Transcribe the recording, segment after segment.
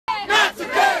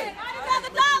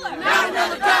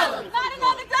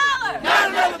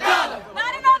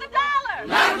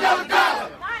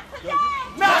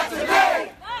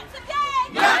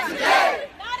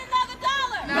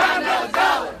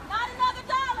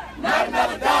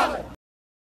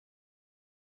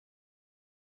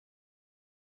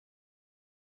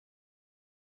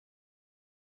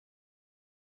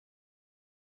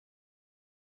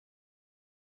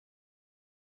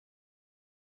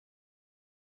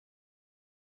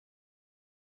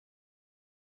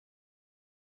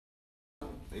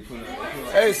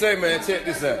Hey, say man, check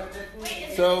this out.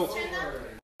 So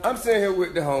I'm sitting here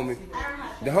with the homie.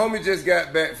 The homie just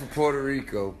got back from Puerto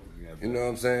Rico. You know what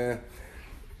I'm saying?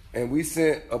 And we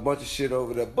sent a bunch of shit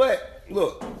over there. But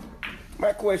look,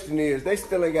 my question is, they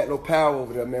still ain't got no power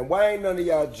over there, man. Why ain't none of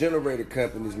y'all generator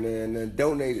companies, man, and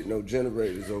donated no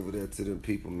generators over there to them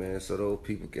people, man, so those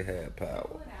people can have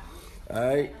power? All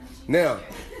right? Now,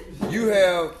 you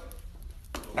have,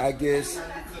 I guess,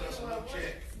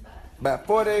 about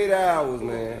 48 hours,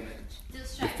 man,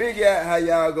 to figure out how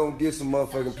y'all gonna get some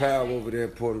motherfucking power over there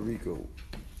in Puerto Rico.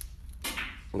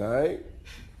 All right?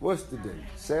 What's the day?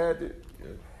 Saturday?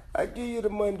 I give you the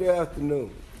Monday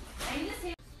afternoon.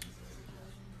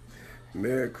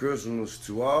 Merry Christmas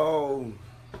to all,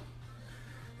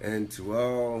 and to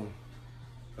all,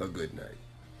 a good night.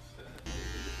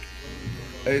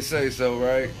 Hey, say so,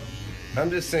 right? I'm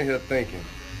just sitting here thinking.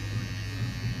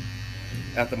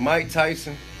 After Mike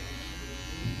Tyson,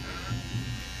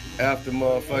 after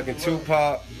motherfucking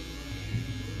Tupac,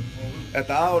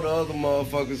 after all the other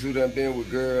motherfuckers who done been with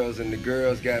girls and the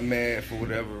girls got mad for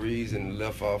whatever reason and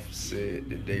left off and said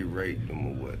that they raped them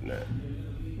or whatnot.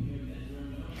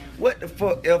 What the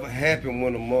fuck ever happened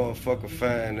when a motherfucker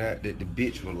find out that the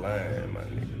bitch was lying, my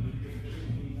nigga?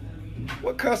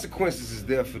 What consequences is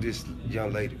there for this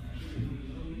young lady?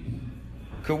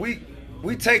 Cause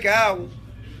we take ours,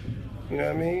 you know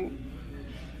what I mean?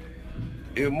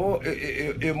 If more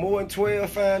than 12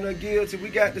 find her guilty, we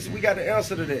got the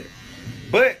answer to that.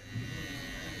 But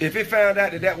if it found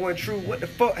out that wasn't true, what the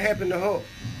fuck happened to her?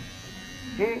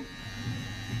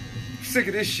 Sick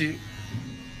of this shit.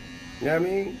 You know what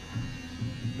I mean?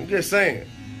 I'm just saying.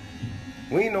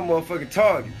 We ain't no motherfucking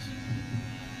targets.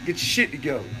 Get your shit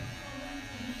together.